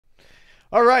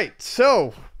All right,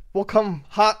 so we'll come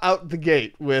hot out the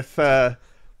gate with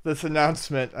this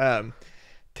announcement.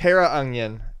 Terra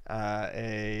Onion,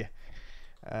 a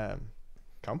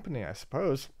company, I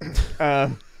suppose.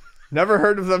 Never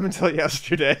heard of them until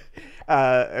yesterday,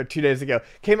 or 2 days ago.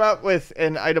 Came out with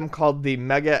an item called the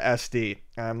MegaSD.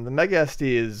 The MegaSD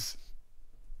is,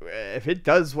 if it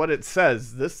does what it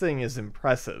says, this thing is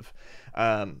impressive.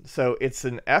 So it's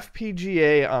an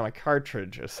FPGA on a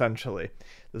cartridge, essentially.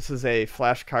 This is a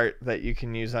flash cart that you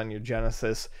can use on your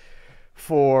Genesis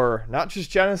for not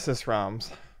just Genesis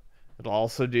ROMs. It'll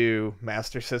also do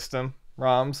Master System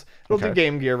ROMs. It'll do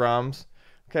Game Gear ROMs.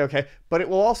 Okay. But it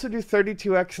will also do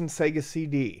 32X and Sega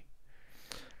CD.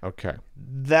 Okay.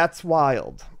 That's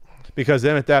wild. Because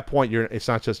then at that point, it's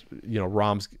not just,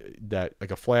 ROMs that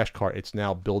like a flash cart. It's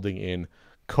now building in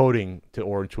coding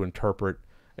to interpret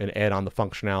and add on the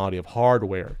functionality of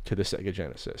hardware to the Sega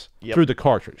Genesis through the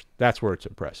cartridge. That's where it's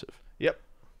impressive. Yep.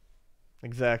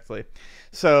 Exactly.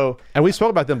 So, and we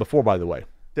spoke about them before, by the way.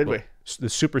 Did we? The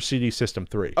Super CD System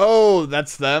 3. Oh,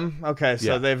 that's them? Okay,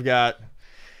 so they've got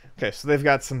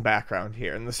some background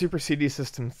here. And the Super CD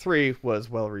System 3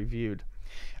 was well reviewed.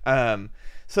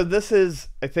 So this is,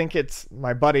 I think it's,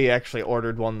 my buddy actually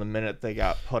ordered one the minute they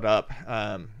got put up.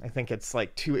 I think it's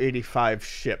like $285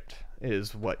 shipped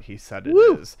is what he said it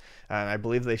is. And I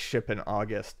believe they ship in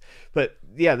August. But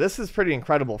yeah, this is pretty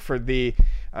incredible. For the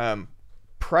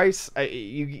price,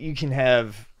 you can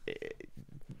have,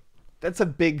 that's a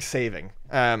big saving.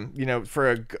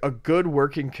 For a good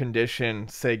working condition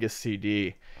Sega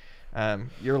CD,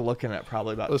 you're looking at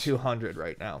probably about $200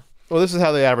 right now. Well, this is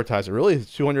how they advertise it. Really?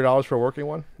 It's $200 for a working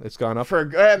one? It's gone up? For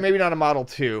maybe not a Model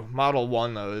 2. Model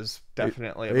 1, though, is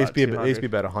definitely about $200. It used to be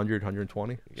about 100,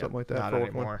 120, something like that. Not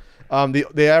anymore.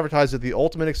 They advertise that the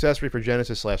ultimate accessory for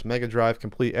Genesis / Mega Drive,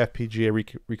 complete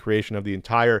FPGA recreation of the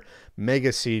entire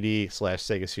Mega CD /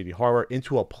 Sega CD hardware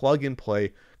into a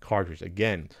plug-and-play cartridge.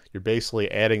 Again, you're basically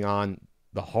adding on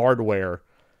the hardware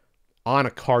on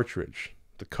a cartridge,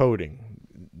 the coding,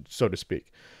 so to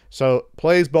speak. So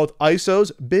plays both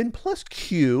ISOs, bin plus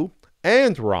Q,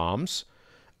 and ROMs.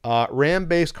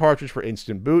 RAM-based cartridge for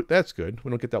instant boot. That's good. We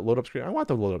don't get that load-up screen. I want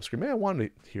the load-up screen. Man, I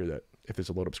wanted to hear that if there's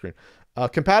a load-up screen.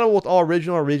 Compatible with all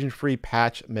original or region-free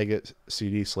patch Mega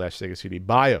CD / Sega CD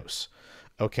BIOS.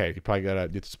 Okay, you probably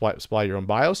got to supply your own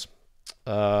BIOS.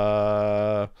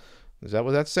 Is that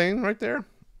what that's saying right there?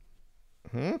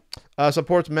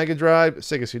 Supports Mega Drive,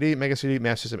 Sega CD, Mega CD,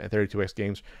 Master System, and 32X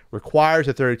games. Requires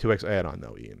a 32X add-on,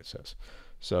 though, Ian, it says.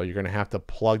 So you're going to have to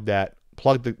plug this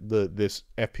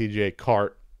FPGA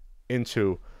cart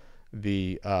into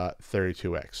the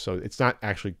 32X. So it's not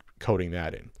actually coding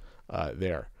that in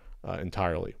there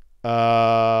entirely.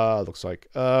 Looks like.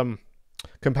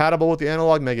 Compatible with the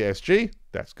analog Mega SG.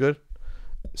 That's good.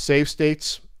 Save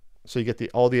states. So you get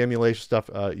all the emulation stuff,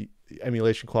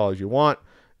 emulation qualities you want.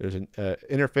 There's an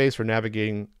interface for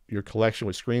navigating your collection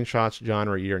with screenshots,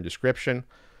 genre, year, and description.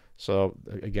 So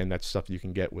again, that's stuff you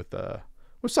can get with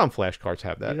some flash cards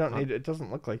have that. You don't need. It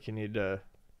doesn't look like you need to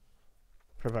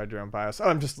provide your own BIOS.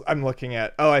 Oh, I'm looking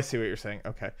at. Oh, I see what you're saying.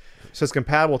 Okay. It says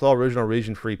compatible with all original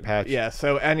region-free patch. Yeah.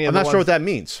 So any of I'm not sure what that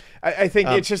means. I think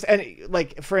it's just any,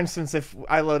 like, for instance, if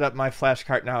I load up my flash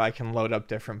cart now, I can load up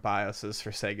different BIOSes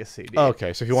for Sega CD.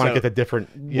 Okay. So if you want to get the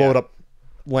different load up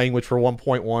language for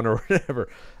 1.1 or whatever.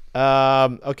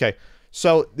 Okay.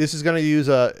 So this is going to use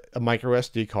a micro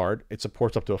SD card. It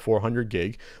supports up to a 400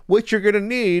 gig, which you're going to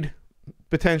need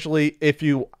potentially if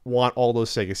you want all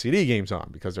those Sega CD games on,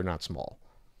 because they're not small.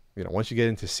 Once you get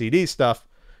into CD stuff,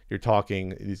 you're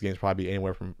talking, these games probably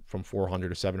anywhere from 400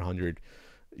 to 700,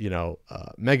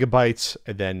 megabytes.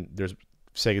 And then there's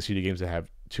Sega CD games that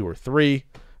have 2 or 3,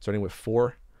 starting with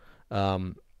 4.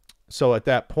 So at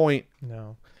that point,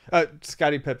 no.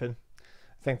 Scotty Pippen.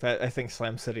 I think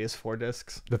Slam City is 4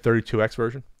 discs. The 32X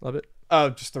version of it? Oh,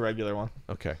 just the regular one.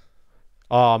 Okay.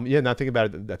 Now thinking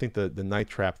about it, I think the Night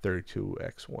Trap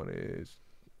 32X one is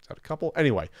that a couple?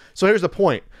 Anyway, so here's the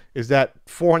point: is that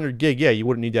 400 gig? Yeah, you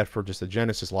wouldn't need that for just a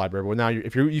Genesis library. But now,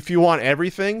 if you want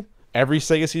everything, every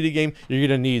Sega CD game, you're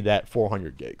gonna need that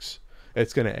 400 gigs.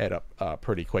 It's gonna add up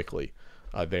pretty quickly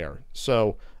there.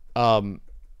 So,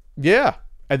 yeah,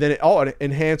 and then it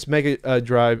enhanced Mega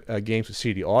Drive games with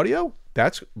CD audio.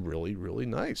 That's really, really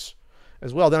nice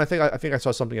as well. Then I think I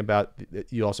saw something about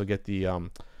you also get the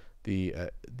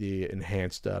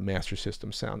enhanced Master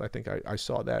System sound. I think I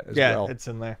saw that as well. Yeah, it's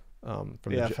in there. From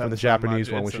the Japanese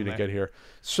one, which you didn't get here.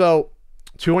 So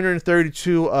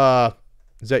 232, is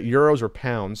that euros or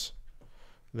pounds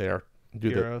there?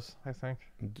 Euros, I think.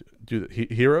 Do the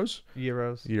heroes?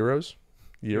 Euros.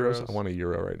 Euros? I want a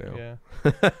euro right now.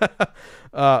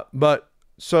 Yeah. But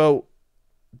so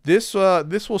this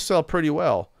will sell pretty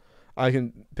well. I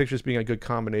can picture this being a good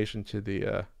combination to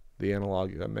the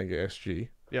analog MegaSG.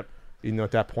 Yep. Even though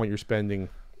at that point you're spending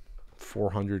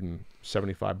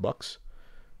 $475.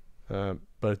 But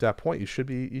at that point you should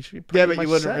be pretty but much you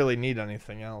wouldn't set. really need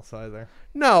anything else either.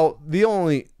 No, the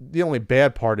only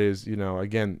bad part is,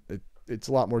 again, it's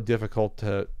a lot more difficult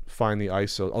to find the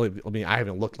ISO. I mean, I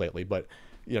haven't looked lately, but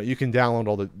you can download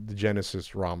all the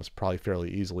Genesis ROMs probably fairly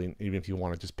easily, even if you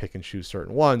want to just pick and choose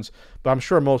certain ones. But I'm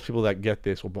sure most people that get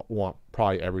this will want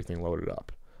probably everything loaded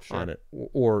up on it,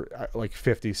 or like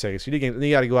 50 Sega CD games. And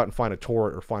you got to go out and find a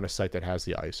torrent or find a site that has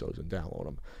the ISOs and download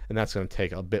them. And that's going to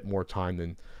take a bit more time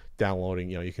than downloading.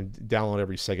 You can download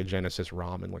every Sega Genesis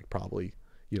ROM in like probably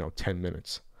 10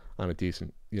 minutes on a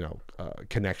decent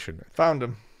connection. Found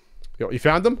them. You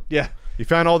found them? Yeah. You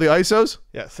found all the ISOs?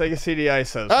 Yeah, Sega CD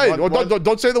ISOs. Hey,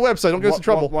 don't say the website. Don't get us in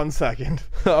trouble. 1 second.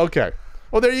 Okay.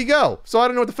 Well, there you go. So I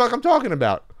don't know what the fuck I'm talking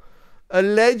about.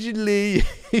 Allegedly,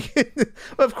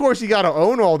 of course, you got to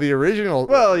own all the original.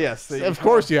 Well, yes. Of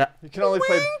course, yeah. You can only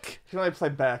play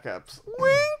backups.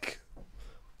 Wink.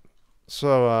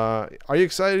 So, are you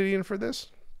excited, Ian, for this?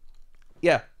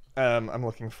 Yeah. I'm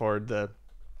looking forward to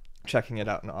checking it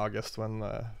out in August when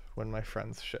my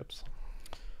friends ships.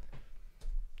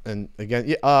 And again,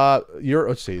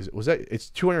 let's see,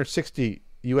 it's $260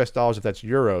 US if that's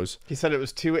euros. He said it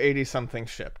was $280 something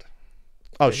shipped.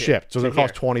 Oh, shipped. So it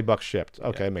costs here. $20 shipped.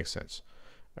 Okay, That makes sense.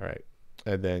 All right.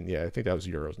 And then I think that was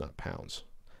euros, not pounds.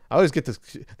 I always get this.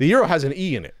 The euro has an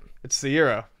E in it. It's the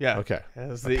euro. Yeah. Okay.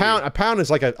 A pound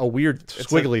is like a weird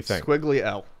squiggly thing. Squiggly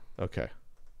L. Okay.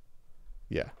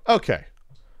 Yeah. Okay.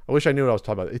 I wish I knew what I was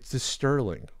talking about. It's the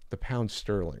sterling, the pound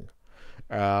sterling.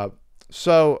 Anything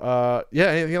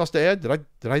else to add?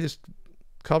 Did I just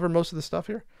cover most of the stuff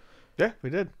here? Yeah,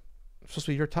 we did. It's supposed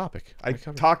to be your topic. I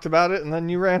talked about it and then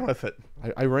you ran with it.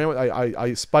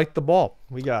 I spiked the ball.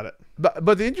 We got it.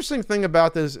 But the interesting thing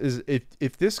about this is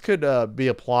if this could be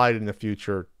applied in the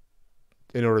future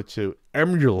in order to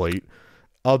emulate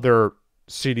other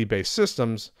CD-based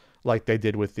systems, like they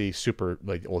did with the Super,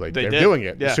 they're doing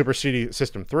it. Yeah. The Super CD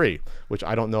System 3, which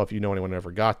I don't know if you know anyone who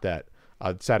ever got that.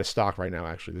 It's out of stock right now,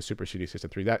 actually. The Super CD System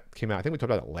 3 that came out. I think we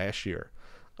talked about it last year.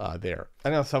 There.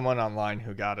 I know someone online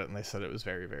who got it, and they said it was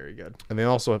very, very good. And they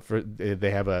also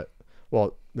they have a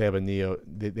Neo.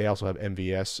 They also have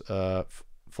MVS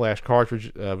flash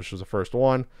cartridge, which was the first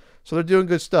one. So they're doing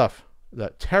good stuff.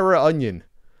 The Terra Onion.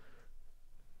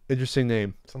 Interesting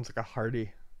name. Sounds like a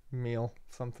hearty meal,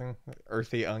 something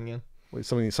earthy onion.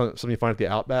 Something you find at the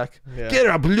Outback. Yeah. Get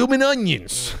our blooming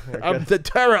onions. The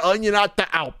Terra Onion at the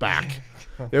Outback.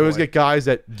 They always get guys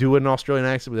that do an Australian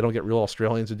accent, but they don't get real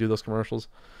Australians to do those commercials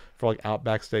for like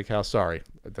Outback Steakhouse. Sorry,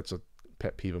 that's a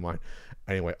pet peeve of mine.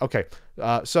 Anyway, okay.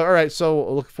 All right. So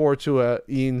we'll look forward to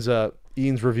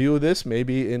Ian's review of this,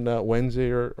 maybe in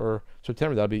Wednesday or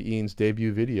September. That'll be Ian's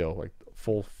debut video, like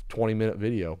full 20-minute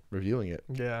video reviewing it.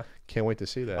 Yeah. Can't wait to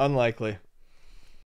see that. Unlikely.